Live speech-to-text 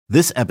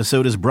This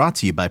episode is brought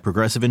to you by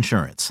Progressive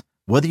Insurance.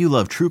 Whether you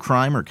love true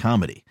crime or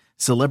comedy,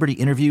 celebrity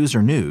interviews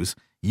or news,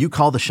 you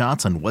call the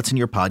shots on what's in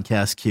your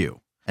podcast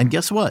queue. And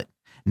guess what?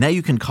 Now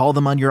you can call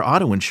them on your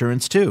auto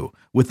insurance too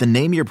with the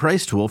Name Your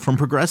Price tool from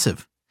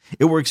Progressive.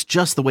 It works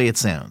just the way it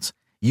sounds.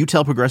 You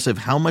tell Progressive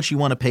how much you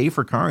want to pay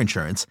for car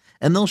insurance,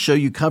 and they'll show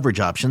you coverage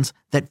options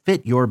that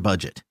fit your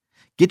budget.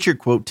 Get your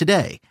quote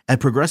today at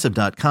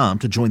Progressive.com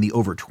to join the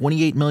over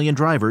 28 million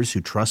drivers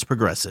who trust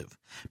Progressive.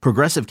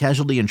 Progressive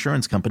Casualty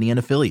Insurance Company and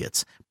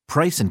Affiliates.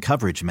 Price and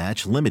coverage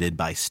match limited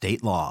by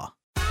state law.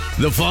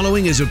 The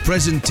following is a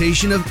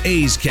presentation of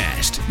A's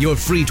Cast, your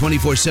free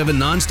 24/7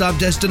 nonstop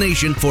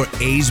destination for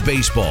A's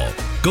baseball.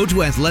 Go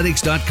to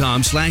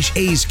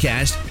athletics.com/A's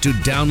Cast to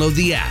download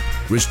the app.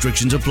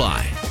 Restrictions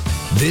apply.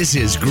 This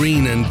is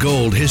Green and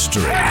Gold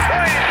history.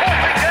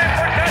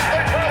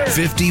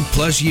 50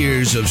 plus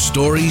years of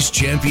stories,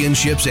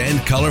 championships,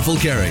 and colorful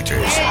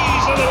characters. A's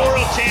are the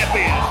world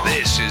champions.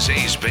 This is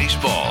A's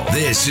baseball.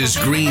 This is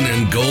Green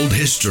and Gold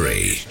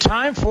history.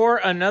 Time for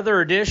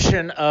another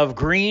edition of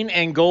Green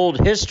and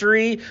Gold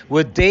history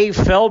with Dave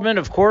Feldman.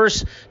 Of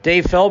course,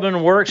 Dave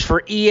Feldman works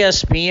for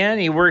ESPN.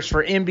 He works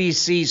for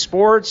NBC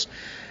Sports.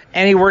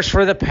 And he works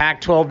for the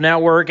Pac-12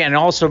 Network and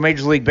also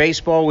Major League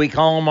Baseball. We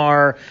call him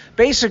our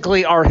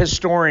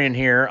historian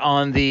here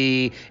on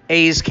the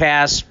A's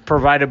Cast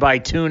provided by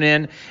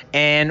TuneIn.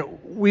 And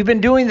we've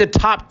been doing the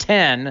top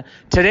 10.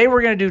 Today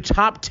we're going to do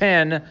top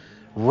 10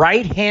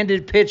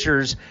 right-handed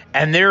pitchers.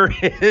 And there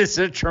is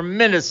a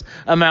tremendous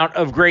amount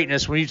of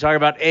greatness when you talk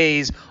about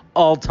A's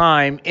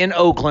all-time in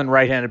Oakland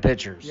right-handed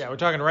pitchers. Yeah, we're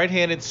talking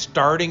right-handed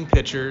starting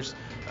pitchers.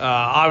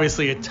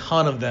 Obviously a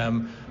ton of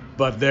them.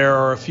 But there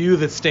are a few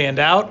that stand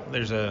out.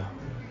 There's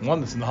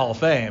one that's in the Hall of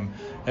Fame.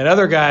 And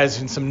other guys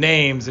and some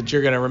names that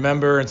you're going to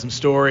remember and some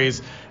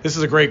stories. This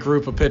is a great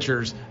group of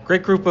pitchers,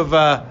 great group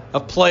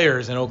of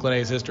players in Oakland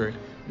A's history.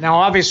 Now,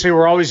 obviously,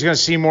 we're always going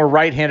to see more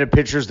right-handed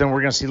pitchers than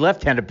we're going to see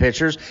left-handed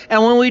pitchers.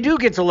 And when we do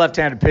get to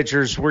left-handed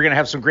pitchers, we're going to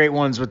have some great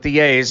ones with the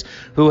A's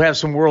who have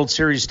some World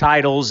Series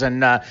titles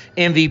and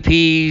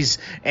MVPs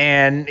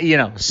and,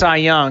 Cy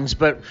Youngs.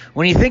 But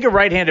when you think of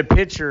right-handed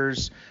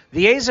pitchers,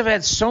 the A's have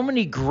had so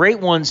many great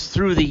ones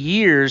through the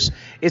years.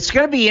 It's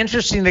going to be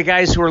interesting, the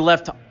guys who are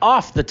left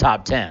off the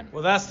top 10.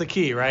 Well, that's the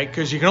key, right?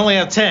 Because you can only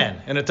have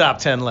 10 in a top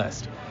 10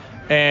 list.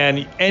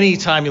 And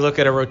anytime you look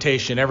at a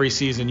rotation every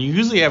season, you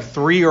usually have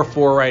 3 or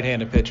 4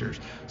 right-handed pitchers.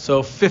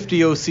 So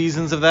 50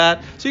 seasons of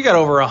that. So you got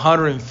over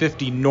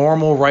 150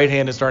 normal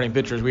right-handed starting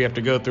pitchers we have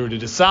to go through to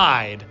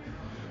decide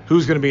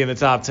who's going to be in the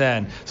top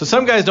 10. So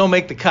some guys don't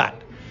make the cut.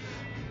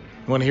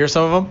 You want to hear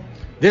some of them?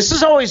 This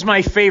is always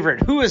my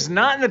favorite. Who is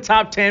not in the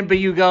top 10, but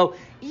you go,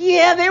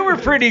 yeah, they were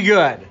pretty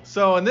good.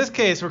 So in this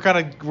case, we're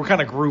kind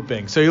of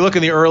grouping. So you look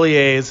in the early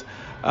A's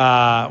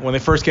when they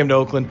first came to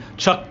Oakland.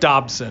 Chuck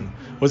Dobson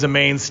was a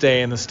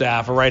mainstay in the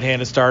staff, a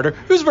right-handed starter.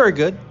 He was very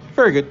good,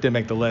 didn't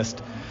make the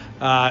list.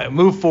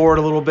 Move forward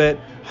a little bit.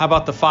 How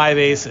about the 5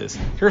 aces?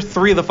 Here are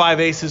 3 of the 5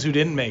 aces who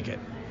didn't make it.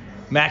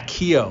 Matt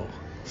Keogh,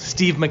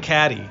 Steve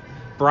McCatty,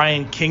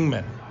 Brian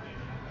Kingman.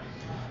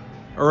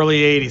 Early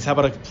 80s, how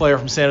about a player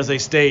from San Jose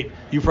State?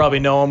 You probably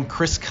know him,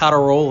 Chris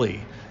Cottaroli.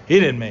 He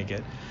didn't make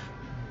it.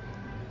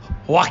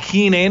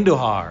 Joaquin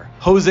Andujar,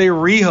 Jose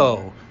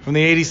Rijo from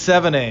the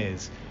 87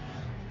 A's.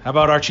 How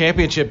about our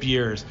championship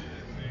years?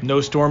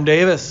 No Storm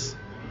Davis.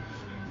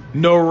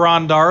 No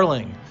Ron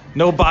Darling.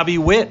 No Bobby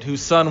Witt,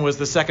 whose son was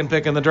the 2nd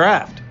pick in the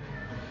draft.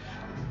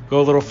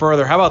 Go a little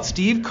further. How about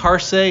Steve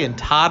Karsay and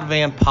Todd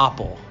Van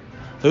Poppel?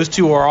 Those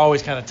two are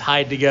always kind of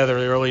tied together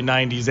in the early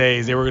 90s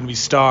A's. They were going to be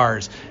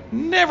stars.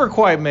 Never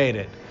quite made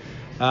it.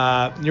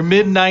 Your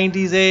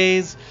mid-90s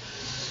A's,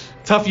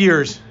 tough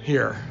years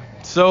here.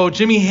 So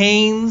Jimmy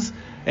Haynes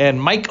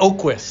and Mike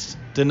Oquist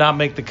did not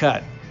make the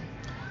cut.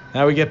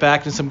 Now we get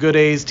back to some good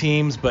A's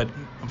teams, but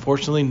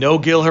unfortunately no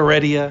Gil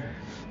Heredia,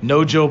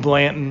 no Joe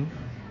Blanton.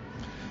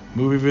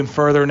 Move even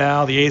further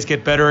now. The A's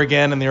get better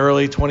again in the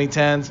early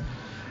 2010s.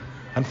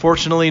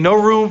 Unfortunately, no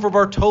room for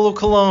Bartolo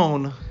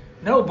Colon.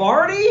 No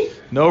Barty?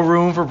 No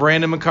room for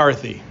Brandon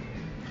McCarthy.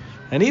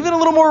 And even a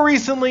little more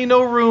recently,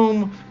 no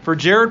room for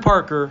Jared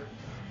Parker.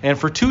 And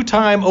for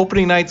 2-time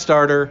opening night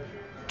starter,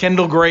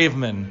 Kendall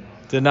Graveman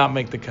did not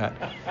make the cut.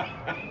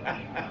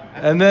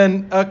 And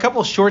then a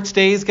couple short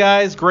stays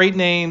guys, great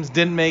names,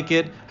 didn't make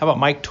it. How about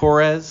Mike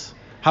Torres?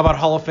 How about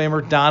Hall of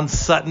Famer Don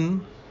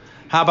Sutton?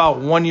 How about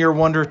one-year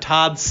wonder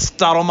Todd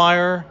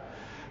Stottlemyre?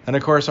 And,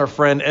 of course, our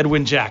friend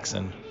Edwin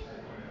Jackson.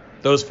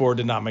 Those 4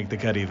 did not make the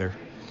cut either.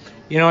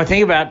 I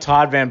think about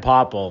Todd Van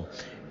Poppel.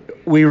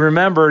 We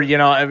remember,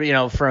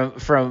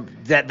 from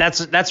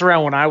that's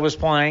around when I was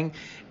playing,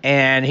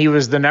 and he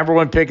was the number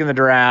 1 pick in the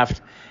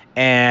draft,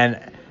 and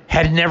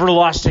had never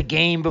lost a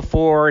game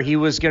before. He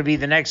was going to be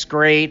the next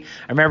great.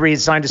 I remember he had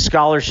signed a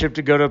scholarship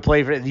to go to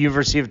play for the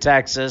University of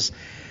Texas.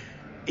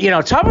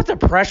 Talk about the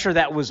pressure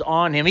that was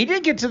on him. He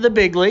did get to the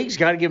big leagues.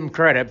 Got to give him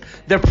credit.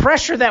 The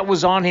pressure that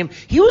was on him.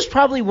 He was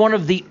probably one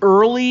of the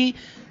early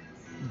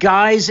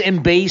guys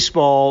in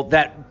baseball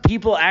that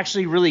people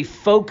actually really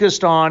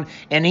focused on,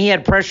 and he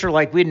had pressure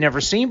like we'd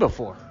never seen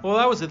before. Well,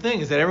 that was the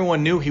thing, is that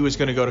everyone knew he was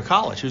going to go to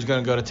college. He was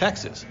going to go to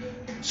Texas.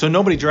 So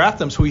nobody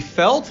drafted him, so he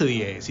fell to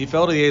the A's. He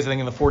fell to the A's, I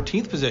think, in the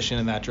 14th position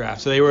in that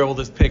draft. So they were able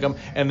to pick him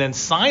and then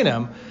sign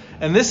him.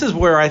 And this is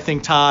where I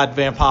think Todd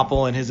Van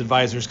Poppel and his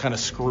advisors kind of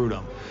screwed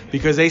him,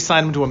 because they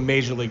signed him to a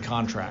major league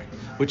contract,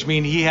 which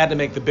means he had to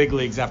make the big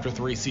leagues after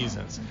 3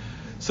 seasons.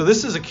 So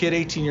this is a kid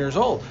 18 years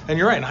old. And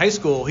you're right, in high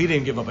school, he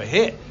didn't give up a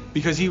hit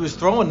because he was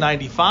throwing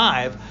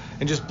 95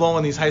 and just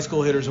blowing these high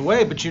school hitters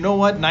away. But you know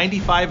what?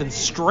 95 and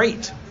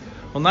straight.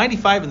 Well,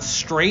 95 and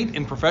straight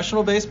in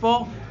professional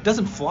baseball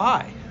doesn't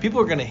fly. People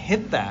are going to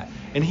hit that.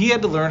 And he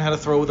had to learn how to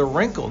throw with a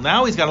wrinkle.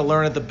 Now he's got to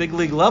learn at the big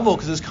league level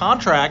because his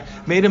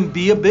contract made him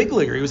be a big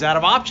leaguer. He was out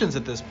of options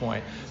at this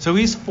point. So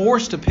he's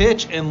forced to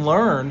pitch and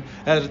learn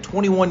at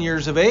 21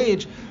 years of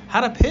age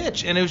how to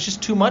pitch. And it was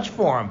just too much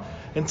for him.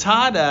 And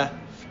Todd,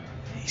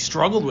 he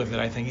struggled with it,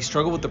 I think. He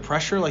struggled with the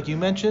pressure, like you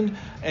mentioned,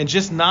 and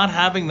just not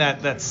having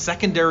that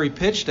secondary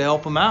pitch to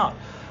help him out.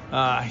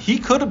 He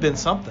could have been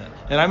something.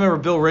 And I remember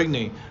Bill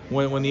Rigney,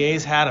 when the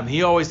A's had him,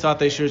 he always thought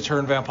they should have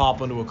turned Van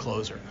Poppel into a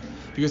closer.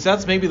 Because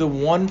that's maybe the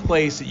one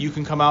place that you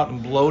can come out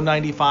and blow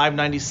 95,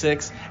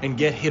 96 and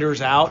get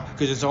hitters out,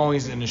 because it's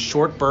always in a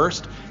short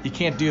burst. You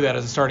can't do that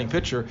as a starting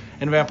pitcher.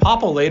 And Van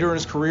Poppel later in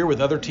his career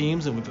with other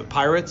teams and with the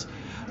Pirates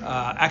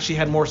actually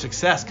had more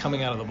success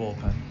coming out of the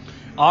bullpen.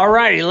 All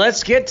righty,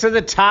 let's get to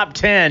the top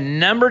 10.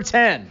 Number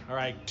 10. All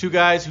right, 2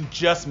 guys who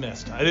just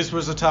missed. This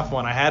was a tough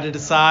one. I had to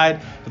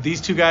decide, but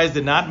these 2 guys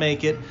did not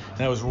make it, and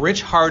that was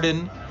Rich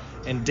Harden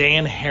and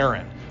Dan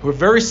Herron, who are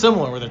very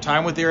similar with their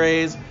time with their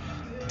A's,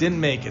 didn't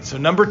make it. So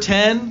number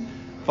 10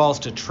 falls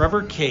to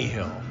Trevor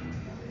Cahill.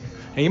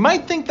 And you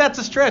might think that's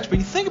a stretch, but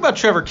you think about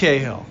Trevor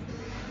Cahill.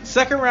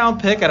 2nd-round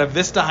pick out of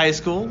Vista High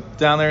School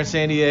down there in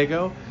San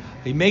Diego.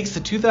 He makes the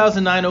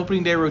 2009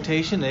 opening day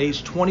rotation at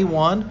age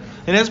 21,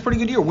 and has a pretty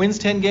good year. Wins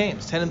 10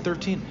 games,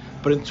 10-13.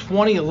 But in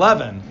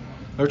 2011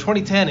 or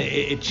 2010,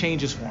 it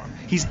changes for him.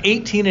 He's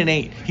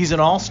 18-8. He's an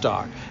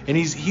all-star, and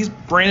he's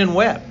Brandon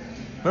Webb.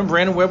 Remember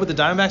Brandon Webb with the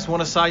Diamondbacks won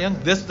a Cy Young?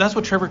 That's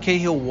what Trevor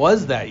Cahill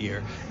was that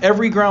year.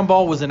 Every ground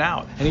ball was an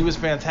out, and he was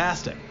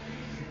fantastic.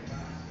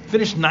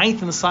 Finished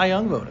 9th in the Cy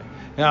Young voting.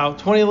 Now,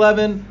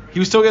 2011, he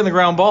was still getting the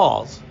ground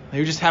balls. They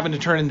were just having to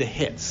turn into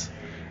hits.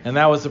 And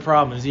that was the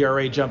problem. His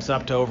ERA jumps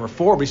up to over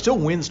 4, but he still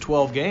wins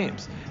 12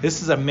 games.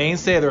 This is a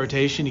mainstay of the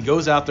rotation. He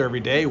goes out there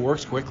every day,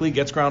 works quickly,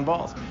 gets ground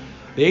balls.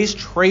 The A's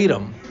trade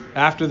him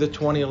after the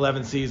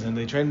 2011 season.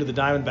 They trade him to the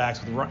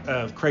Diamondbacks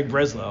with Craig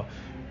Breslow.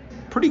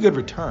 Pretty good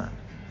return.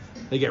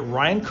 They get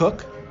Ryan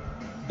Cook,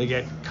 they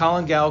get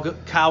Colin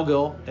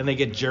Cowgill, and they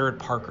get Jarrett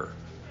Parker.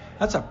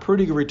 That's a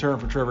pretty good return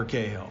for Trevor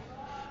Cahill.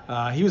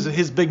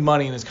 His big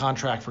money in his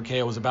contract for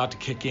Cahill was about to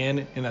kick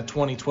in that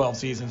 2012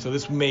 season, so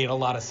this made a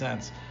lot of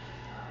sense.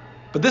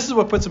 But this is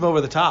what puts him over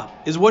the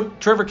top, is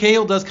what Trevor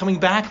Cahill does coming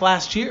back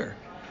last year.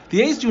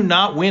 The A's do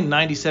not win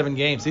 97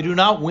 games. They do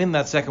not win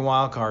that second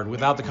wild card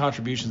without the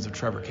contributions of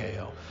Trevor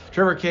Cahill.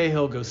 Trevor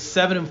Cahill goes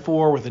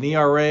 7-4 with an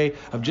ERA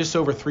of just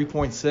over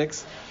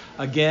 3.6.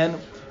 Again,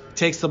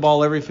 takes the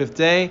ball every 5th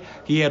day.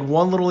 He had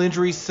one little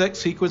injury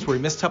sequence where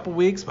he missed a couple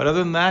weeks, but other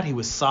than that, he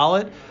was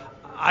solid.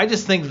 I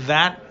just think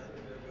that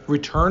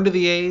return to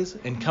the A's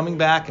and coming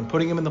back and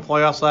putting him in the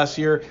playoffs last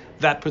year,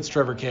 that puts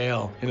Trevor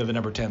Cahill into the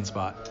number 10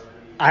 spot.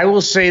 I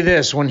will say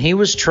this. When he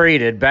was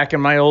traded back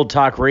in my old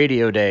talk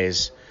radio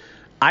days,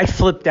 I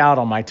flipped out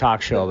on my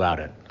talk show about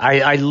it.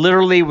 I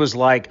literally was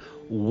like,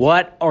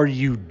 what are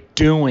you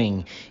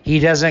doing? He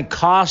doesn't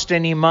cost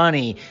any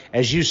money.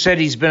 As you said,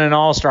 he's been an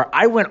all-star.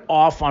 I went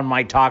off on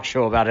my talk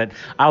show about it.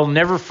 I'll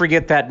never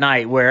forget that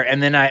night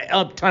and then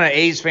a ton of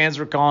A's fans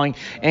were calling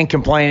and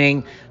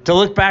complaining. To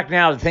look back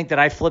now to think that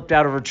I flipped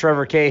out over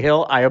Trevor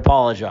Cahill, I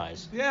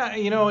apologize. Yeah,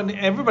 and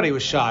everybody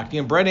was shocked.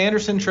 Brett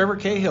Anderson, Trevor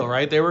Cahill,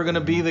 right? They were going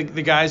to be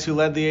the guys who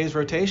led the A's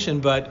rotation,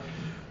 but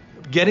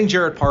getting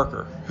Jarrett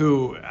Parker,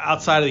 who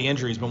outside of the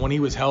injuries, but when he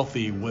was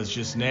healthy, was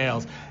just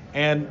nails.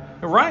 And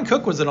Ryan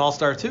Cook was an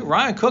all-star too.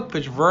 Ryan Cook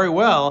pitched very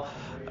well.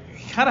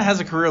 He kind of has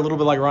a career a little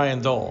bit like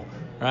Ryan Dole,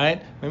 right?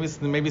 Maybe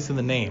it's in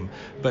the name.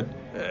 But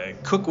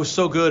Cook was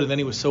so good and then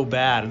he was so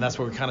bad, and that's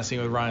what we're kind of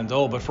seeing with Ryan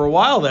Dole. But for a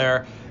while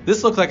there,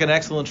 this looked like an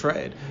excellent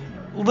trade.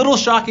 A little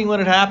shocking when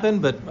it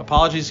happened, but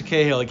apologies to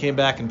Cahill. He came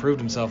back and proved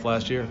himself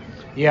last year.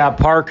 Yeah,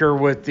 Parker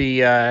with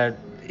the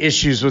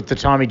issues with the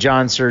Tommy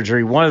John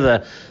surgery. One of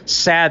the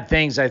sad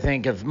things, I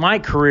think, of my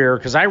career,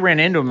 because I ran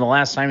into him the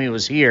last time he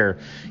was here.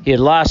 He had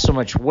lost so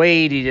much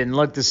weight. He didn't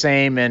look the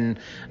same, and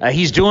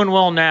he's doing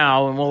well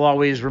now, and we'll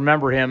always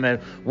remember him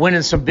and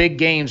winning some big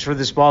games for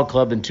this ball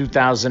club in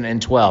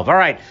 2012. All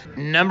right,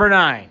 number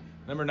 9.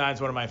 Number 9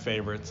 is one of my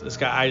favorites. This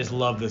guy, I just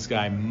love this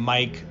guy,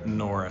 Mike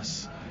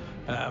Norris.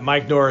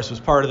 Mike Norris was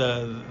part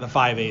of the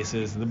Five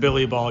Aces, the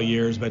Billy Ball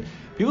years, but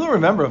people don't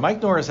remember,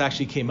 Mike Norris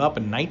actually came up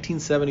in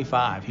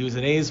 1975. He was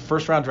an A's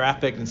first-round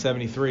draft pick in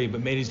 73,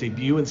 but made his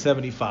debut in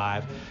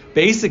 75,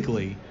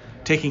 basically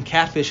taking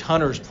Catfish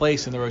Hunter's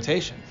place in the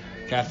rotation.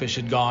 Catfish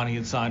had gone. He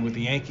had signed with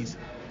the Yankees.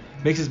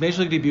 Makes his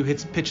Major League debut,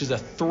 pitches a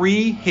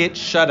 3-hit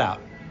shutout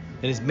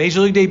in his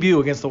Major League debut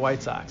against the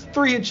White Sox.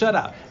 3-hit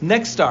shutout.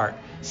 Next start,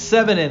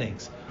 7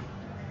 innings,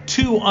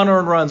 2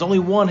 unearned runs, only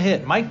 1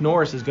 hit. Mike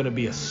Norris is going to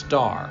be a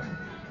star.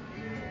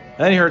 And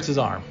then he hurts his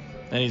arm,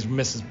 and he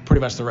misses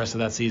pretty much the rest of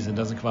that season.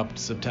 Doesn't come up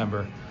until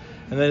September.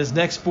 And then his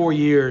next 4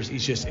 years,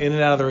 he's just in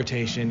and out of the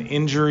rotation,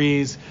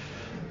 injuries,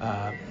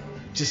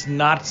 just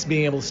not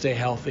being able to stay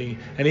healthy.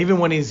 And even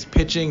when he's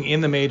pitching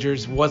in the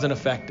majors, wasn't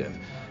effective.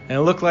 And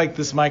it looked like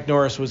this Mike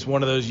Norris was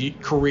one of those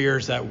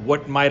careers that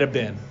what might have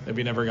been if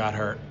he never got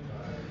hurt.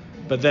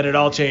 But then it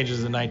all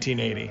changes in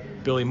 1980.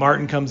 Billy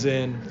Martin comes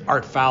in.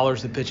 Art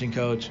Fowler's the pitching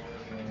coach.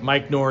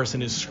 Mike Norris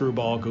and his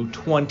screwball go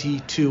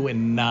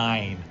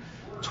 22-9.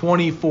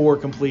 24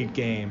 complete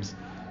games.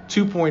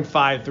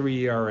 2.53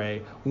 ERA.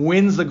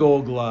 Wins the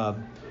Gold Glove.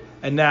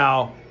 And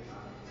now,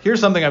 here's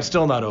something I'm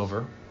still not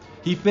over.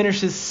 He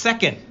finishes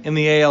second in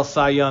the AL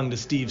Cy Young to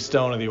Steve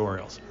Stone of the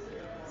Orioles.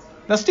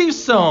 Now, Steve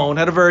Stone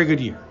had a very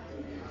good year.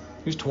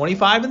 He was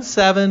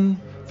 25-7,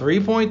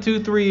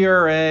 3.23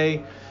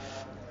 ERA.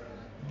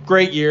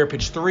 Great year.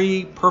 Pitched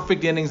 3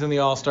 perfect innings in the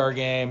All-Star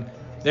game.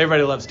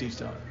 Everybody loves Steve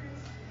Stone.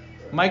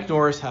 Mike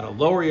Norris had a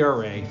lower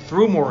ERA,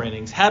 threw more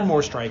innings, had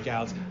more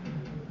strikeouts,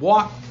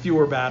 walked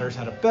fewer batters,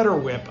 had a better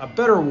whip, a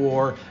better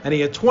WAR, and he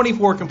had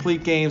 24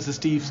 complete games to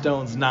Steve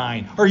Stone's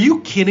 9. Are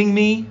you kidding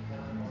me?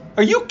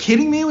 Are you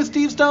kidding me with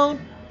Steve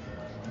Stone?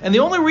 And the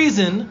only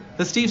reason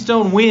that Steve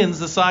Stone wins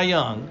the Cy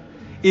Young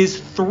is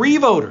 3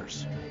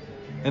 voters.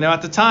 And now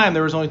at the time,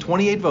 there was only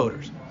 28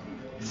 voters.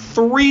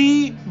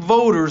 3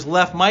 voters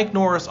left Mike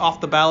Norris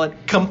off the ballot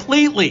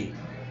completely.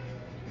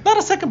 Not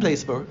a second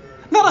place vote.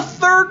 Not a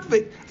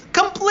third.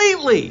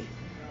 Completely.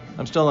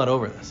 I'm still not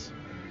over this.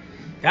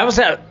 That was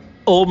at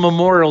Old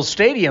Memorial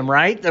Stadium,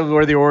 right?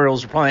 Where the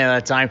Orioles were playing at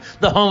that time.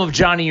 The home of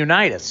Johnny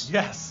Unitas.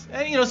 Yes.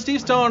 And,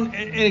 Steve Stone,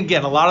 and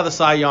again, a lot of the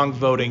Cy Young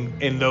voting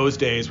in those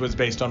days was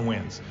based on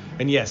wins.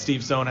 And yes,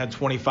 Steve Stone had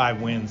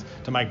 25 wins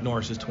to Mike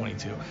Norris's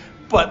 22.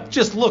 But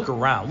just look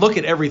around. Look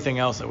at everything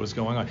else that was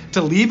going on.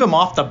 To leave him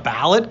off the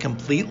ballot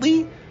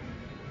completely,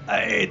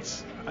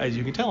 it's, as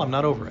you can tell, I'm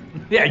not over it.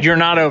 Yeah, you're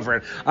not over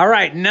it. All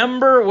right,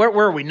 where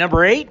were we?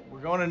 Number 8? We're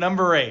going to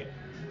number 8.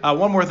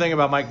 One more thing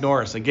about Mike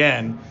Norris.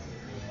 Again,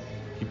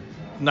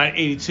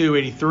 82,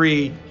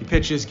 83, he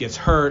pitches, gets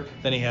hurt,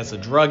 then he has a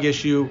drug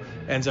issue,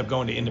 ends up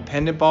going to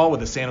independent ball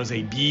with the San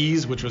Jose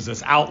Bees, which was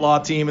this outlaw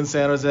team in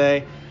San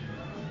Jose.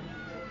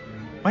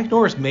 Mike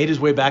Norris made his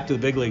way back to the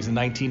big leagues in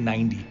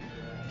 1990.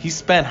 He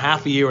spent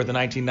half a year with the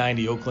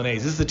 1990 Oakland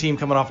A's. This is the team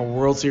coming off a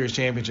World Series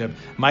championship.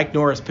 Mike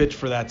Norris pitched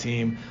for that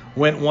team,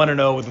 went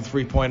 1-0 with a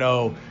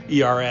 3.0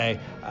 ERA.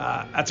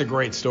 That's a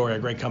great story, a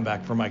great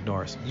comeback for Mike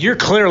Norris. You're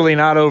clearly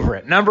not over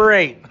it. Number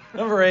 8.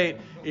 Number 8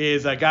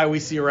 is a guy we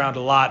see around a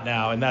lot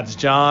now, and that's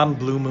John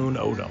Blue Moon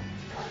Odom.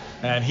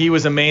 And he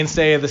was a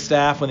mainstay of the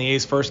staff when the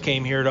A's first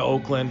came here to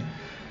Oakland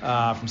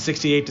from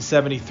 68 to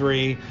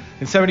 73.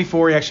 In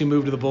 74, he actually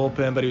moved to the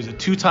bullpen, but he was a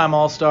 2-time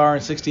All-Star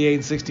in 68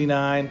 and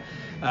 69.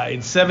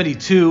 In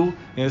 72,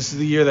 this is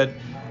the year that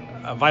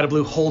Vita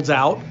Blue holds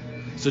out.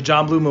 So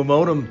John Blue Moon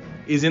Odom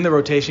is in the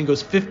rotation,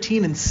 goes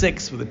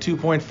 15-6 with a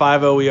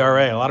 2.50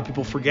 ERA. A lot of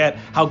people forget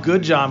how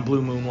good John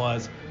Blue Moon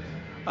was.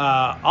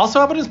 Also,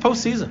 how about his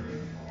postseason?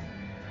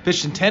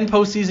 Pitched in 10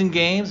 postseason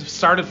games,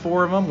 started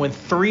 4 of them, went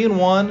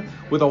 3-1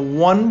 with a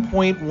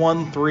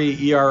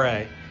 1.13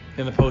 ERA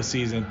in the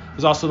postseason.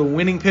 Was also the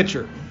winning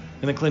pitcher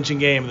in the clinching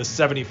game of the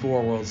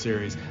 74 World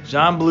Series.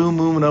 John Blue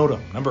Moon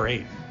Odom, number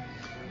 8.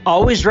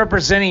 Always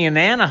representing in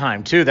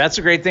Anaheim, too. That's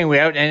a great thing.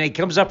 And he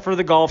comes up for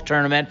the golf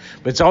tournament,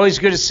 but it's always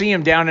good to see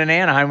him down in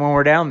Anaheim when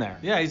we're down there.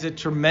 Yeah, he's a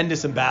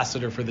tremendous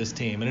ambassador for this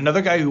team. And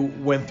another guy who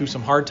went through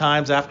some hard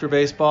times after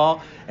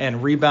baseball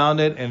and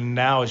rebounded, and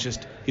now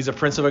he's a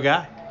prince of a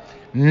guy.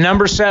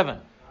 Number 7.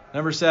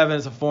 Number 7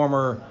 is a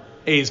former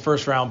A's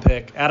first-round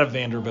pick out of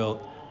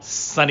Vanderbilt,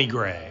 Sonny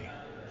Gray.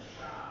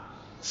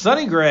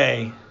 Sonny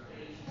Gray,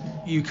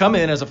 you come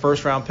in as a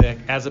first-round pick,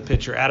 as a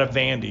pitcher out of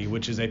Vandy,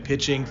 which is a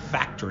pitching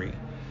factory.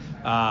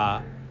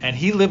 And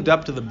he lived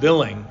up to the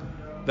billing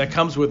that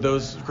comes with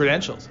those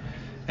credentials.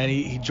 And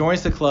he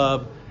joins the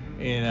club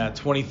in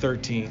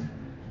 2013,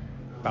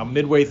 about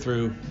midway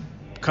through,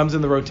 comes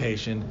in the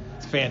rotation.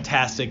 It's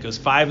fantastic. Goes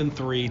 5-3,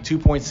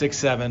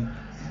 2.67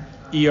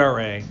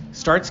 ERA.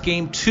 Starts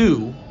game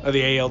 2 of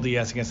the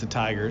ALDS against the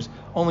Tigers.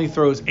 Only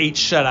throws 8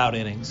 shutout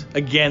innings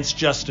against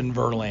Justin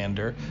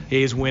Verlander.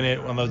 The A's win it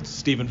on the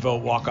Stephen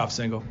Vogt walk-off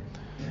single.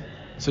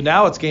 So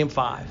now it's game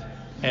 5,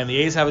 and the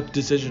A's have a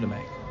decision to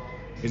make.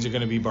 Is it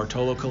going to be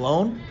Bartolo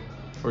Colon,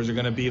 or is it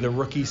going to be the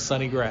rookie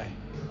Sonny Gray?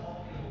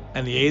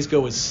 And the A's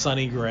go with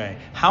Sonny Gray.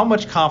 How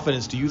much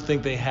confidence do you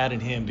think they had in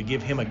him to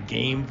give him a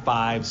game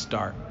 5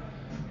 start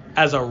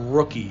as a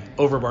rookie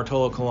over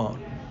Bartolo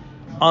Colon?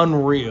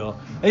 Unreal.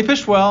 And he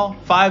pitched well,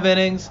 5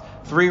 innings,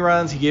 3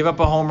 runs. He gave up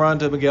a home run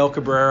to Miguel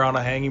Cabrera on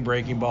a hanging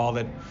breaking ball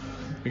that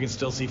we can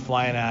still see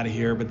flying out of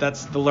here. But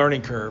that's the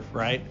learning curve,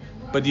 right?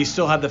 But you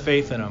still had the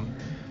faith in him.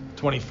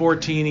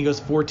 2014, he goes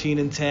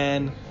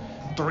 14-10,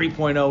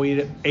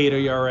 3.08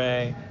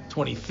 ERA.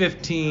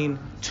 2015,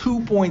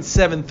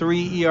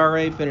 2.73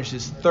 ERA,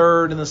 finishes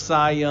 3rd in the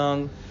Cy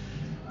Young.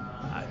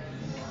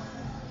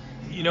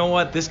 you know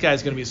what, this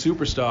guy's going to be a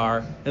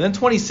superstar. And then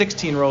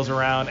 2016 rolls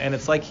around, and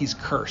it's like he's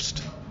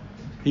cursed.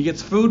 He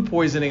gets food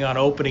poisoning on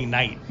opening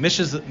night,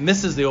 misses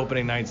the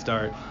opening night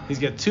start. He's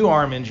got 2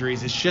 arm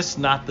injuries. It's just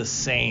not the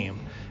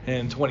same. And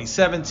in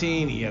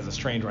 2017, he has a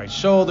strained right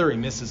shoulder. He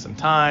misses some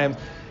time.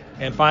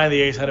 And finally,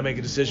 the A's had to make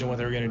a decision what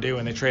they were going to do,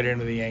 and they traded him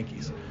to the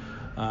Yankees.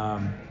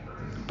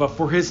 But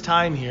for his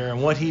time here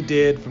and what he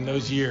did from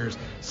those years,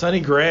 Sonny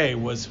Gray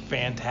was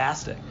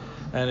fantastic.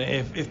 And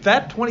if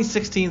that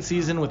 2016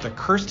 season with the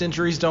cursed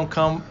injuries don't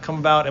come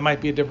about, it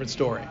might be a different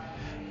story.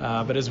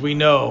 But as we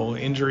know,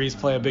 injuries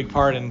play a big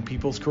part in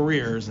people's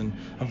careers, and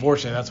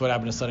unfortunately, that's what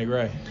happened to Sonny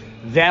Gray.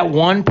 That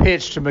one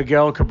pitch to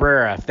Miguel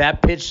Cabrera, if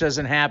that pitch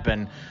doesn't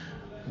happen,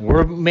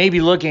 we're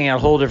maybe looking at a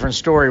whole different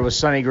story with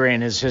Sonny Gray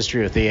and his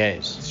history with the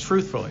A's.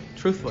 Truthfully.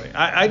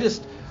 I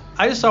just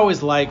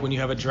always like when you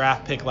have a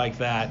draft pick like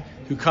that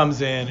who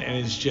comes in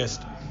and is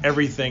just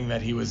everything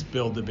that he was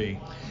billed to be.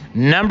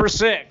 Number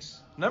 6.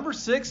 Number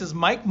 6 is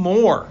Mike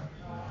Moore.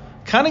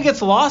 Kind of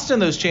gets lost in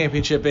those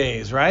championship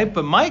A's, right?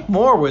 But Mike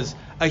Moore was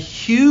a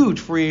huge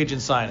free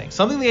agent signing.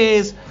 Something the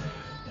A's,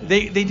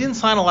 they didn't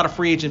sign a lot of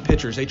free agent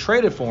pitchers. They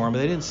traded for him, but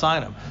they didn't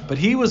sign him. But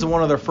he was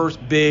one of their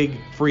first big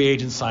free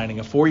agent signing,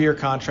 a 4-year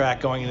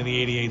contract going into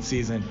the 88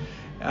 season,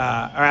 or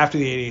after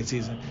the 88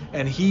 season.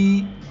 And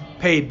he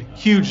paid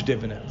huge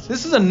dividends.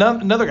 This is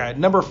another guy,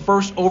 number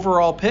 1st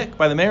overall pick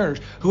by the Mariners,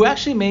 who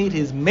actually made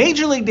his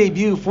major league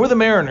debut for the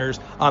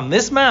Mariners on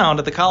this mound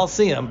at the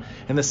Coliseum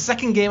in the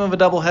second game of a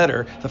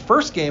doubleheader. The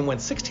first game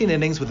went 16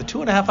 innings with a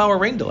 2.5-hour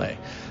rain delay.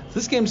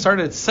 This game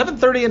started at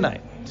 7:30 at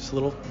night. Just a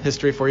little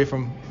history for you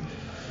from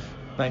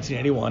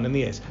 1981 in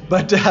the A's.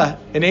 But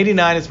in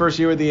 89, his first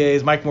year with the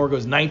A's, Mike Moore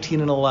goes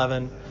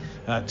 19-11,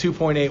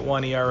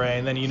 2.81 ERA,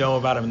 and then you know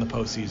about him in the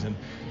postseason.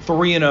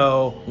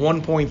 3-0,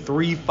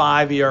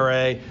 1.35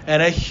 ERA,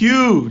 and a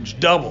huge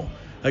double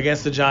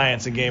against the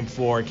Giants in Game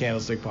 4 at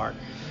Candlestick Park.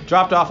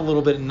 Dropped off a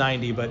little bit in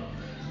 90, but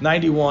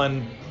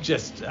 91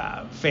 just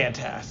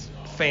fantastic.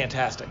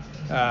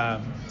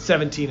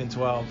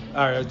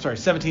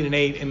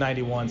 17-8 in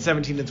 91,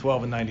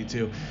 17-12 in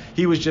 92.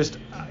 He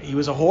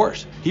was a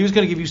horse. He was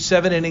going to give you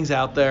 7 innings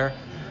out there.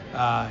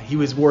 He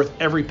was worth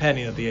every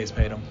penny that the A's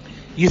paid him.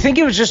 You think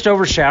it was just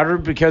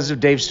overshadowed because of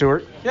Dave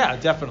Stewart? Yeah,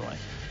 definitely.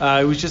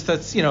 It was just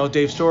that,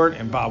 Dave Stewart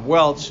and Bob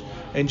Welch,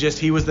 and just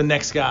he was the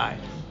next guy.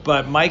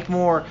 But Mike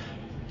Moore,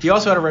 he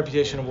also had a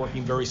reputation of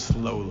working very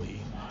slowly.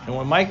 And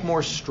when Mike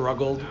Moore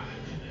struggled,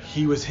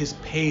 his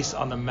pace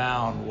on the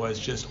mound was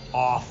just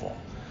awful.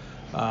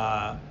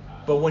 But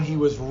when he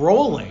was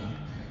rolling,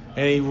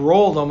 and he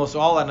rolled almost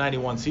all that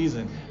 91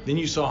 season, then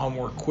you saw him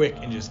work quick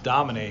and just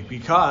dominate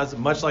because,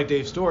 much like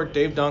Dave Stewart,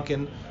 Dave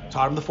Duncan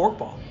taught him the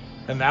forkball.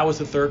 And that was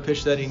the 3rd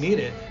pitch that he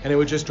needed, and it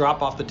would just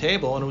drop off the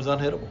table, and it was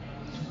unhittable.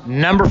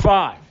 Number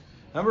 5.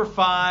 Number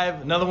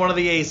 5, another one of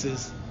the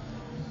aces,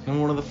 and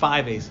one of the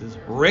 5 aces,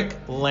 Rick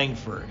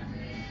Langford.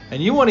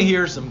 And you want to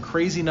hear some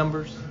crazy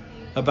numbers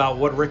about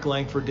what Rick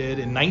Langford did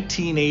in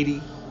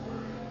 1980?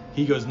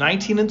 He goes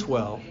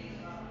 19-12.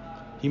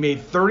 He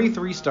made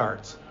 33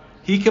 starts.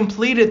 He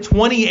completed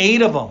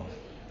 28 of them.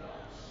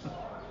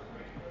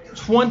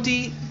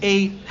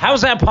 28.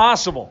 How's that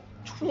possible?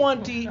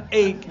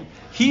 28.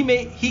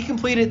 He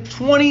completed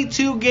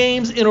 22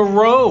 games in a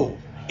row,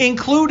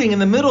 including in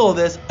the middle of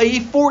this a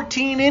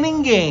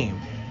 14-inning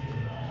game.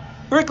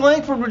 Rick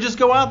Langford would just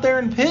go out there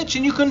and pitch,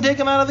 and you couldn't take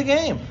him out of the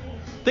game.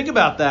 Think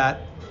about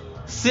that.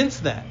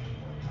 Since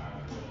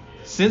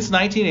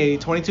 1980,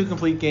 22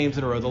 complete games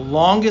in a row. The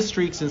longest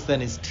streak since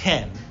then is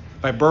 10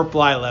 by Burt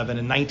Blyleven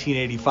in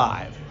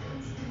 1985.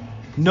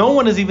 No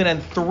one has even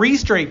had 3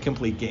 straight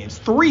complete games.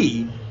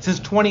 3 since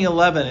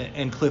 2011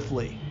 and Cliff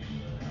Lee.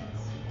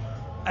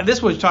 And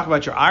this was talk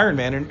about your Iron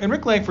Man, and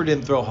Rick Langford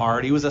didn't throw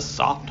hard. He was a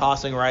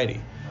soft-tossing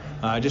righty,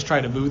 just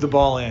trying to move the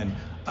ball in.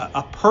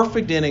 A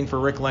perfect inning for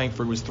Rick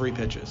Langford was 3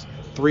 pitches,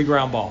 3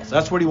 ground balls.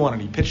 That's what he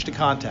wanted. He pitched to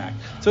contact.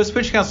 So his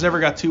pitch counts never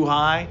got too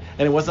high,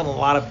 and it wasn't a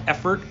lot of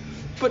effort.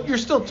 But you're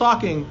still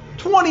talking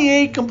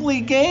 28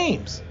 complete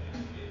games.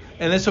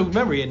 And then, so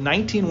remember, he had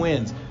 19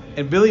 wins,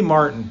 and Billy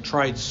Martin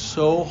tried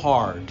so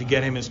hard to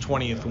get him his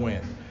 20th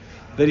win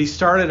that he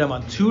started him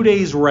on 2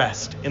 days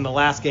rest in the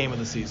last game of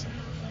the season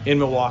in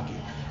Milwaukee.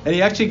 And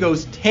he actually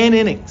goes 10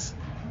 innings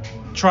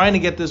trying to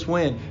get this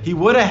win. He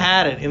would have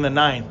had it in the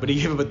 9th, but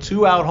he gave up a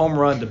 2-out home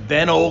run to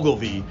Ben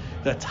Ogilvy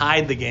that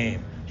tied the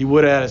game. He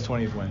would have had his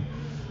 20th win.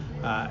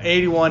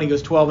 81, he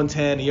goes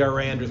 12-10,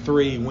 ERA under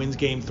 3, wins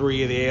Game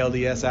 3 of the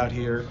ALDS out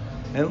here.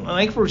 And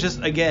Langford was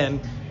just,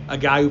 again, a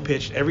guy who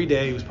pitched every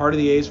day. He was part of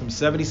the A's from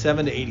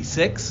 77 to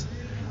 86,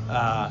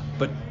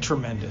 but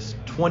tremendous.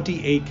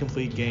 28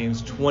 complete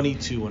games,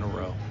 22 in a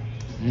row.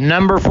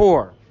 Number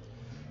 4.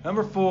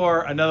 Number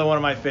 4, another one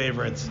of my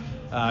favorites.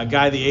 A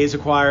guy the A's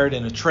acquired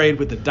in a trade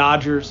with the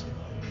Dodgers,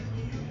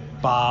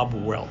 Bob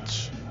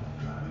Welch.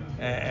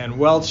 And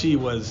Welch, he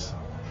was,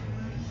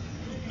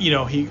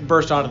 he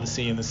burst onto the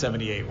scene in the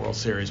 78 World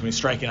Series when he's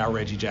striking out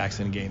Reggie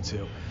Jackson in Game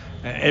 2.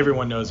 And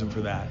everyone knows him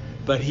for that.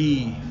 But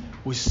he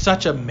was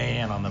such a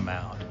man on the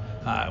mound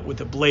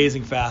with a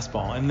blazing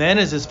fastball. And then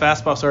as his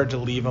fastball started to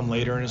leave him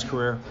later in his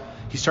career,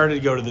 he started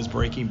to go to this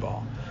breaking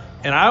ball.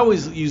 And I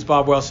always use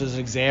Bob Welch as an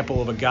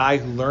example of a guy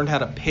who learned how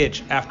to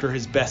pitch after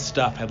his best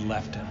stuff had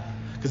left him.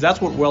 Because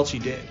that's what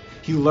Welchie did.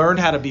 He learned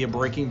how to be a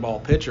breaking ball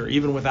pitcher,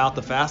 even without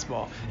the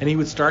fastball. And he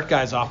would start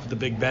guys off with the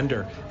big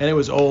bender, and it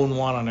was 0-1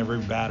 on every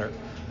batter.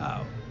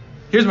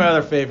 Here's my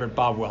other favorite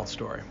Bob Welch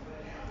story.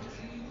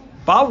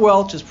 Bob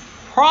Welch is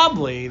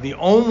probably the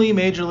only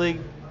Major League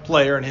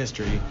player in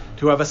history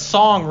to have a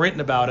song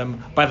written about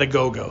him by the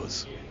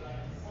Go-Go's.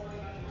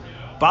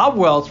 Bob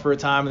Welch, for a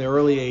time in the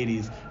early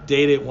 80s,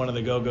 dated one of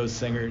the Go-Go's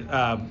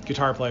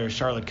guitar players,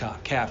 Charlotte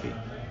Caffey.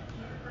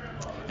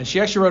 And she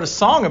actually wrote a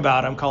song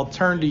about him called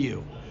Turn to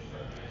You.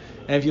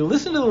 And if you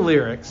listen to the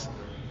lyrics,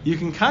 you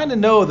can kind of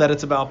know that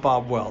it's about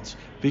Bob Welch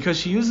because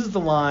she uses the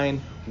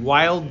line,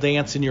 "Wild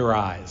dance in your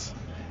eyes."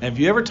 And if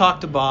you ever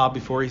talked to Bob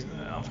before he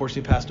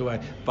unfortunately passed away,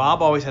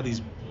 Bob always had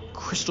these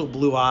crystal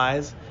blue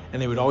eyes,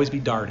 and they would always be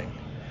darting.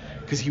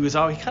 Because he kind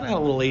of had a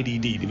little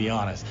ADD, to be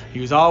honest. He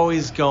was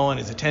always going,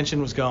 his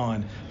attention was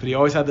going, but he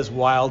always had this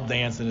wild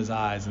dance in his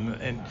eyes.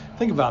 And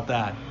think about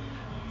that.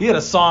 He had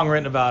a song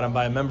written about him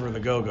by a member of the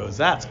Go-Go's.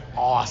 That's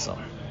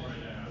awesome.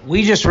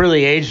 We just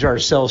really aged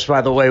ourselves,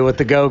 by the way, with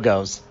the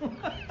Go-Go's.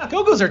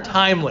 Go-Go's are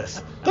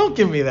timeless. Don't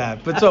give me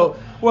that. But so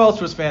Welch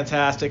was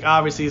fantastic.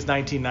 Obviously, his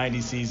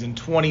 1990 season,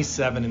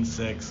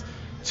 27-6,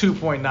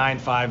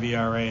 2.95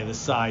 ERA, the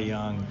Cy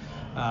Young.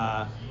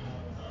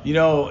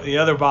 The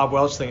other Bob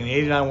Welch thing in the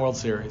 89 World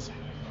Series,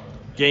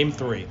 Game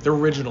 3, the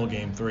original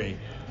Game 3,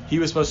 he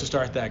was supposed to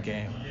start that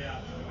game,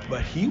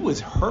 but he was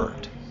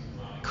hurt.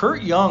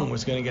 Curt Young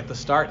was going to get the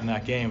start in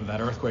that game if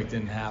that earthquake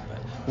didn't happen.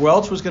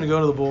 Welch was going to go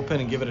to the bullpen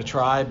and give it a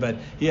try, but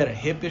he had a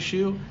hip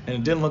issue, and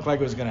it didn't look like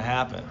it was going to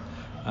happen.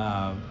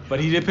 But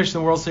he did pitch in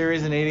the World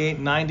Series in 88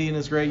 and 90 in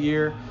his great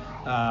year.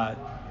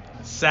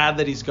 Sad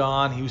that he's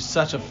gone. He was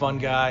such a fun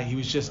guy. He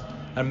was just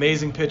an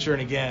amazing pitcher,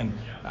 and again,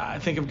 I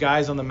think of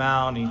guys on the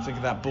mound, and you think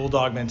of that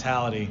bulldog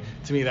mentality.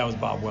 To me, that was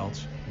Bob Welch.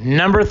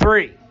 Number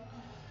 3.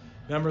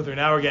 Now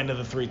we're getting to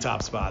the 3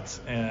 top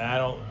spots.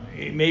 And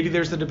maybe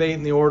there's a debate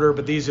in the order,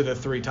 but these are the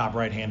 3 top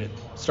right-handed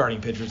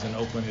starting pitchers in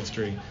Oakland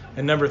history.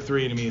 And number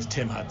 3 to me is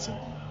Tim Hudson.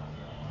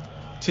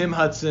 Tim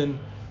Hudson,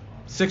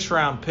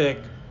 6th-round pick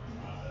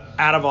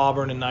out of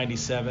Auburn in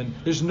 97.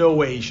 There's no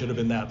way he should have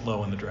been that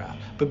low in the draft.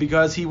 But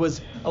because he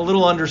was a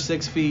little under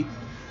 6 feet,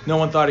 no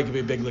one thought he could be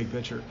a big league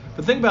pitcher.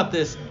 But think about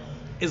this.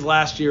 His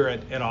last year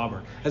at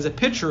Auburn. As a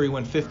pitcher, he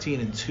went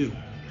 15-2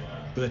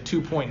 with a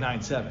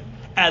 2.97.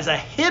 As a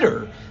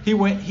hitter, he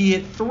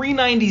hit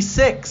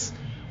 396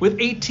 with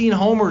 18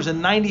 homers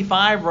and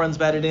 95 runs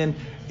batted in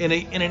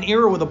an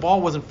era where the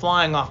ball wasn't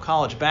flying off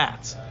college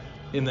bats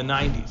in the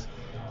 90s.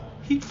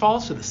 He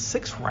falls to the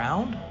 6th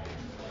round.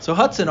 So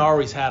Hudson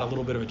always had a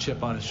little bit of a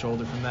chip on his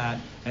shoulder from that,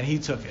 and he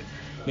took it.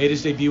 Made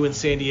his debut in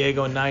San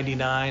Diego in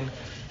 99.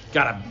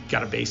 Got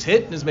a base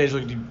hit in his major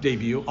league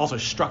debut. Also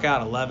struck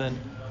out 11.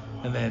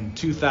 And then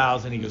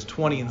 2000, he goes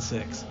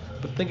 20-6.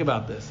 But think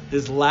about this.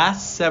 His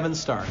last 7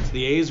 starts,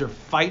 the A's are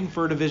fighting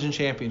for a division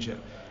championship.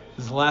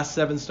 His last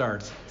 7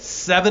 starts,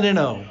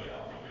 7-0,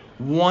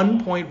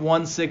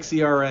 1.16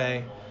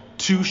 ERA,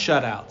 2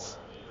 shutouts.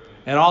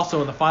 And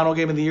also in the final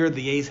game of the year,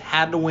 the A's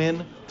had to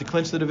win to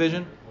clinch the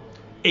division,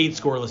 8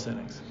 scoreless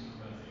innings.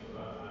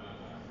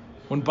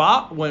 When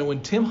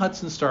Tim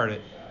Hudson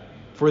started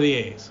for the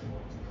A's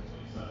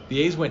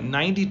went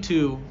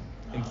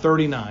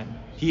 92-39.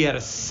 He had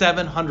a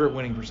 700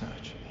 winning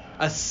percentage.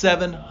 A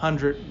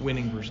 700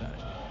 winning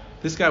percentage.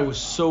 This guy was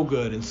so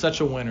good and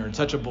such a winner and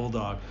such a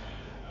bulldog.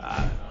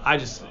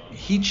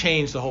 He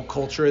changed the whole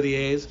culture of the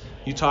A's.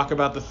 You talk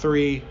about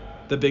the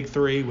big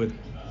 3 with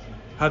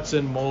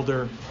Hudson,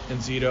 Mulder, and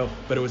Zito,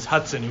 but it was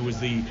Hudson who was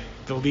the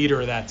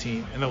leader of that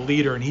team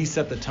and he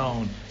set the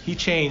tone. He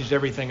changed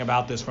everything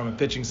about this from a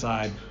pitching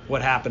side,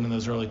 what happened in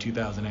those early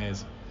 2000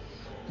 A's.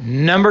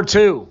 Number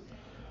 2.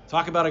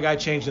 Talk about a guy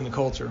changing the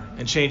culture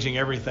and changing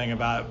everything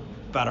about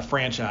a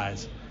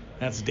franchise.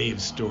 That's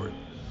Dave Stewart.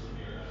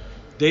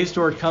 Dave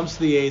Stewart comes to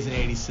the A's in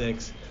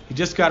 86. He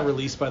just got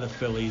released by the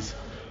Phillies.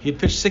 He had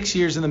pitched 6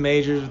 years in the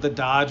majors with the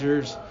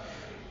Dodgers,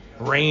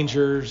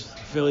 Rangers,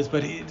 Phillies,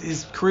 but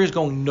his career's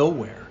going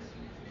nowhere.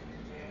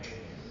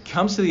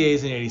 Comes to the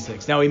A's in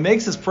 86. Now he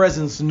makes his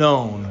presence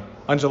known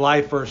on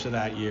July 1st of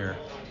that year.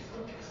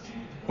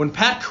 When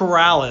Pat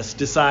Corrales,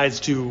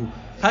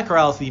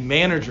 the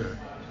manager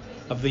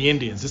of the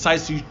Indians,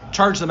 decides to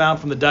charge them out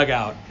from the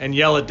dugout and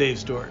yell at Dave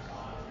Stewart.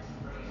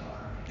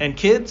 And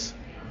kids,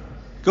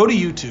 go to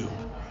YouTube.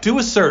 Do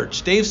a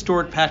search, Dave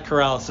Stewart, Pat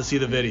Corrales, to see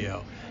the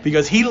video.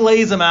 Because he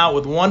lays him out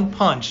with one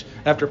punch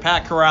after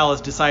Pat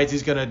Corrales decides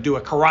he's going to do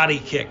a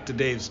karate kick to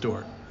Dave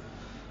Stewart.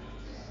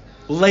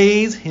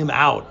 Lays him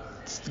out.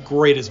 It's the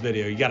greatest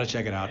video. You got to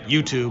check it out.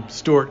 YouTube,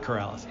 Stewart,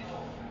 Corrales.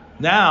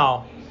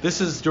 Now,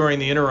 this is during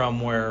the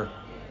interim where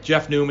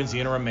Jeff Newman's the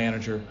interim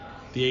manager.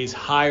 The A's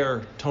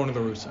hire Tony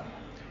La Russa.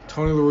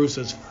 Tony La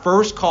Russa's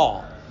first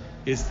call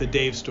is to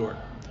Dave Stewart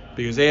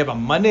because they have a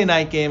Monday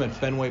night game at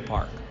Fenway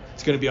Park.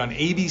 It's going to be on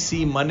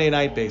ABC Monday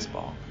Night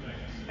Baseball.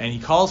 And he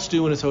calls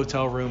Stu in his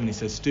hotel room and he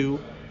says, "Stu,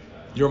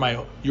 you're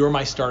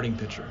my starting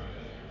pitcher."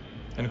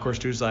 And of course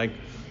Stu's like,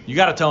 You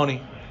got it,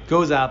 Tony.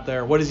 Goes out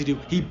there. What does he do?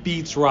 He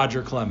beats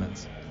Roger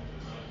Clemens.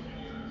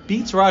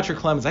 Beats Roger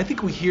Clemens. I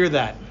think we hear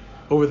that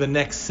over the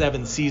next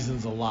 7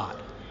 seasons a lot.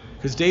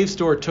 Because Dave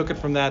Stewart took it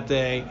from that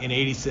day in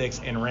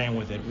 86 and ran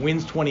with it.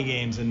 Wins 20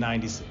 games in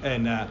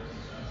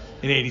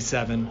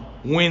 87.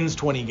 Wins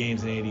 20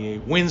 games in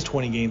 88. Wins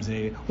 20 games in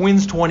 88.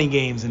 Wins 20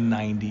 games in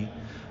 90.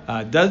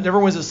 Never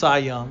wins a Cy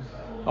Young.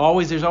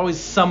 There's always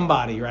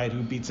somebody, right,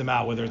 who beats him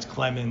out, whether it's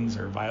Clemens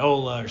or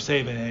Viola or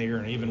Sabanhager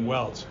and even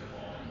Welch.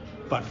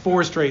 But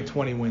 4 straight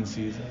 20-win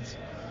seasons.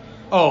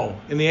 Oh,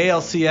 in the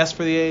ALCS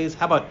for the A's,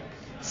 how about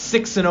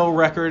 6-0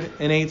 record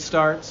in 8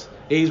 starts?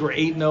 A's were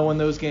 8-0 in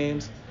those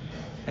games.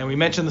 And we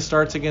mentioned the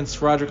starts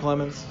against Roger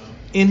Clemens.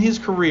 In his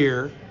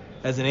career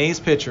as an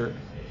A's pitcher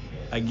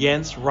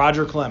against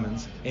Roger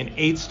Clemens in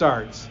 8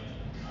 starts,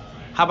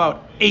 how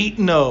about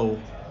 8-0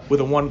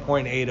 with a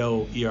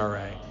 1.80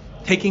 ERA?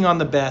 Taking on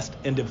the best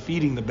and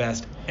defeating the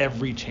best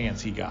every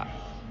chance he got.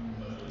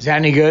 Is that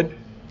any good?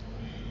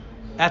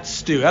 That's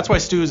Stu. That's why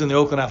Stu's in the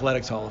Oakland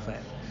Athletics Hall of Fame.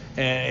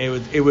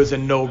 And it was a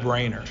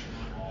no-brainer.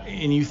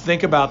 And you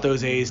think about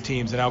those A's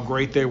teams and how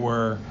great they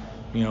were,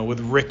 with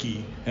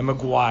Rickey and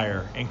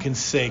McGuire and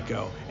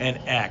Canseco and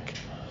Eck.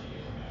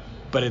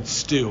 But it's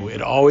Stu.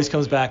 It always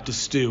comes back to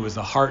Stu as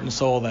the heart and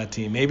soul of that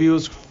team. Maybe it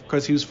was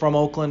because he was from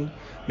Oakland.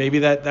 Maybe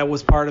that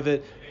was part of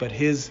it. But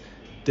his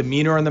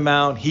demeanor on the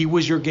mound, he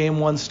was your game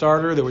 1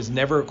 starter. There was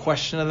never a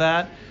question of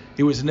that.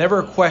 It was never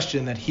a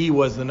question that he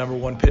was the number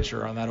 1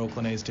 pitcher on that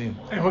Oakland A's team.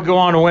 And we'll go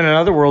on to win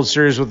another World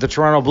Series with the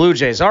Toronto Blue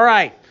Jays. All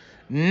right.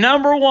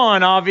 Number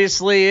 1,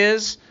 obviously,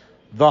 is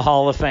the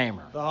Hall of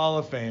Famer. The Hall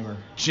of Famer,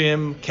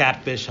 Jim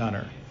Catfish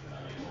Hunter.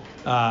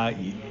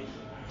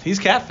 He's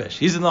Catfish.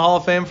 He's in the Hall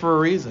of Fame for a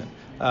reason.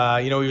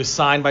 He was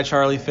signed by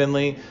Charlie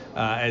Finley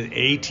at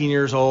 18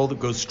 years old,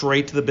 goes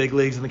straight to the big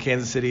leagues in the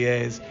Kansas City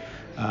A's.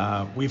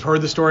 We've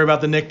heard the story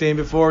about the nickname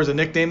before. It was a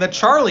nickname that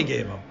Charlie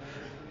gave him.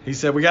 He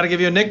said, we got to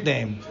give you a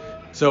nickname.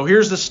 So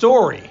here's the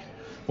story.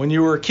 When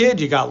you were a kid,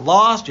 you got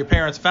lost. Your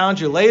parents found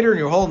you later, and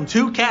you're holding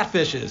 2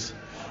 catfishes.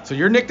 So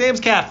your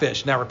nickname's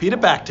Catfish. Now repeat it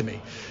back to me.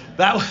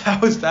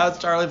 That was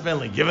Charlie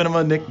Finley giving him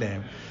a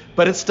nickname.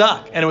 But it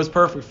stuck, and it was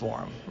perfect for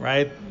him,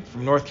 right?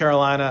 From North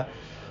Carolina.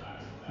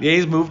 The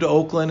A's moved to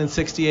Oakland in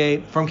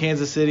 68 from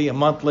Kansas City. A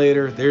month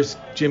later, there's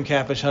Jim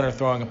Catfish Hunter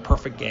throwing a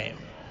perfect game.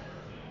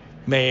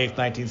 May 8th,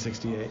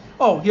 1968.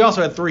 Oh, he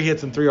also had 3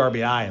 hits and 3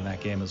 RBI in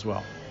that game as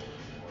well.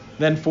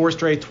 Then 4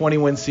 straight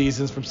 20-win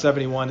seasons from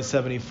 71 to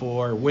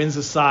 74. Wins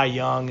the Cy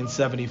Young in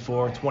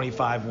 74,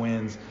 25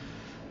 wins.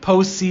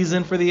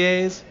 Postseason for the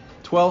A's,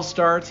 12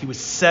 starts. He was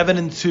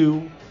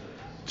 7-2,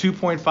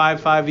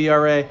 2.55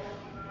 ERA.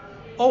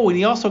 Oh, and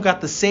he also got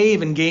the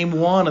save in Game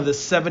 1 of the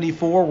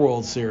 74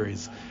 World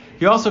Series.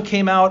 He also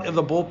came out of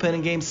the bullpen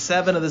in Game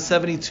 7 of the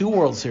 72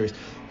 World Series.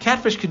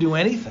 Catfish could do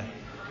anything.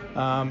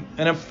 And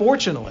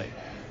unfortunately,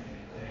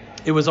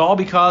 it was all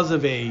because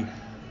of a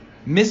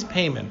missed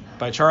payment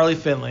by Charlie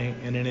Finley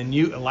in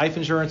a life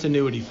insurance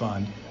annuity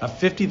fund of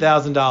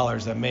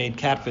 $50,000 that made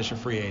Catfish a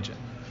free agent.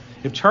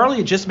 If Charlie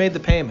had just made the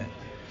payment,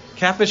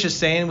 Catfish is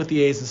staying with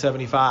the A's in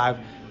 75,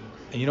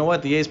 and you know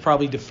what? The A's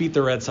probably defeat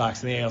the Red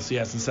Sox in the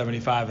ALCS in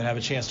 75 and have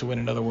a chance to win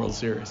another World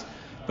Series.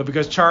 But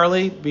because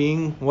Charlie,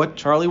 being what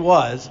Charlie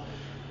was,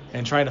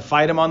 and trying to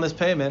fight him on this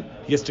payment,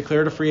 he gets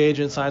declared a free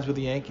agent and signs with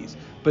the Yankees.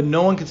 But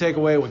no one can take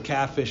away what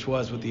Catfish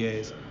was with the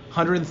A's.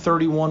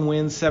 131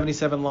 wins,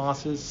 77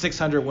 losses,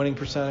 600 winning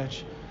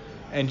percentage.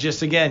 And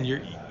just again,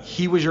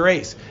 he was your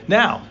ace.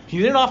 Now, he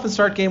didn't often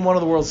start Game 1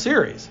 of the World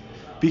Series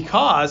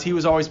because he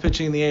was always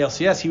pitching in the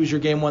ALCS. He was your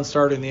Game 1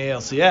 starter in the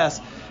ALCS.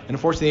 And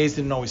unfortunately, the A's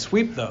didn't always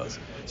sweep those.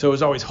 So it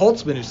was always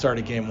Holtzman who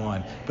started Game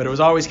 1. But it was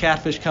always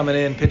Catfish coming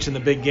in, pitching the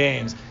big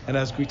games. And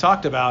as we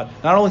talked about,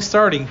 not only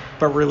starting,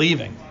 but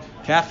relieving.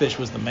 Catfish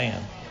was the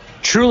man.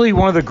 Truly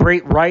one of the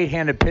great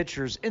right-handed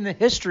pitchers in the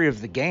history of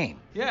the game.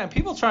 Yeah, and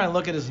people try and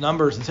look at his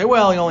numbers and say,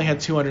 well, he only had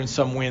 200 and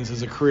some wins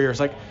as a career. It's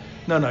like,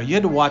 no, you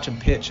had to watch him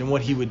pitch and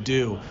what he would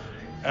do.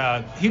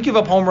 He'd give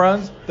up home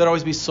runs. There'd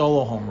always be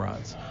solo home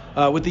runs.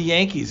 With the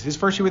Yankees, his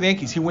first year with the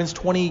Yankees, he wins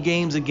 20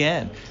 games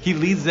again. He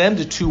leads them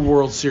to 2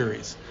 World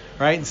Series,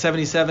 right, in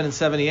 77 and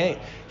 78.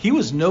 He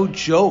was no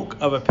joke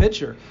of a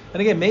pitcher.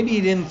 And again, maybe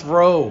he didn't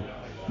throw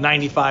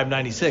 95,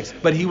 96,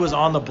 but he was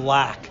on the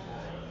black.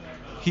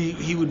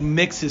 He would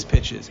mix his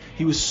pitches.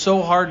 He was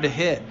so hard to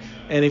hit.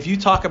 And if you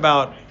talk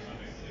about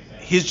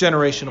his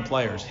generation of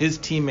players, his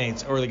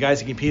teammates, or the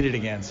guys he competed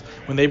against,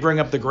 when they bring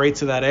up the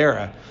greats of that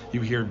era,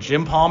 you hear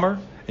Jim Palmer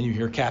and you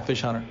hear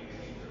Catfish Hunter.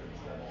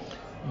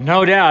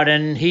 No doubt,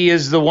 and he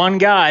is the one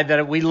guy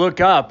that we look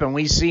up and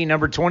we see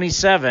number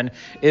 27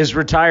 is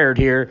retired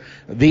here.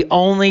 The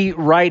only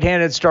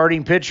right-handed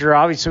starting pitcher,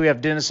 obviously we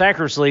have Dennis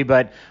Eckersley,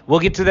 but we'll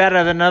get to that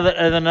at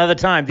another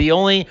time. The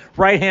only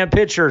right-hand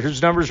pitcher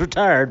whose number's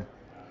retired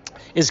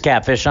is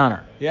Catfish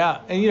Hunter.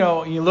 Yeah, and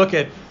you look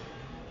at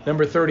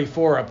number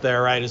 34 up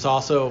there, right, is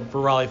also for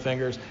Raleigh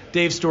Fingers.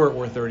 Dave Stewart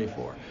wore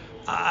 34.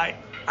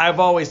 I've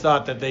always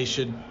thought that they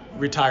should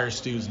retire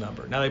Stu's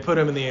number. Now they put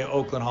him in the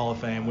Oakland Hall of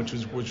Fame, which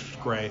was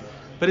great,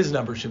 but his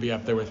number should be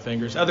up there with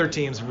Fingers. Other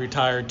teams have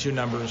retired 2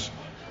 numbers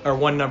or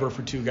one number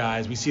for two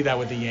guys. We see that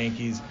with the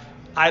Yankees.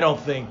 I don't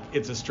think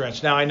it's a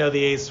stretch. Now, I know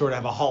the A's sort of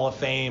have a Hall of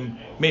Fame,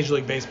 Major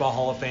League Baseball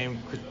Hall of Fame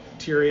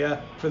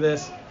criteria for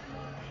this.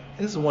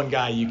 And this is one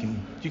guy you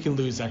can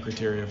lose that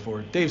criteria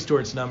for. Dave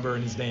Stewart's number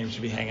and his name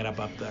should be hanging up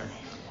there.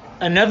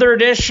 Another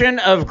edition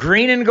of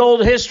Green and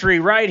Gold History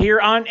right here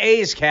on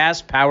A's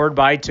Cast, powered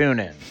by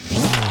TuneIn.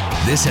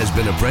 This has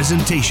been a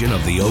presentation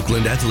of the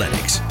Oakland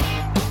Athletics.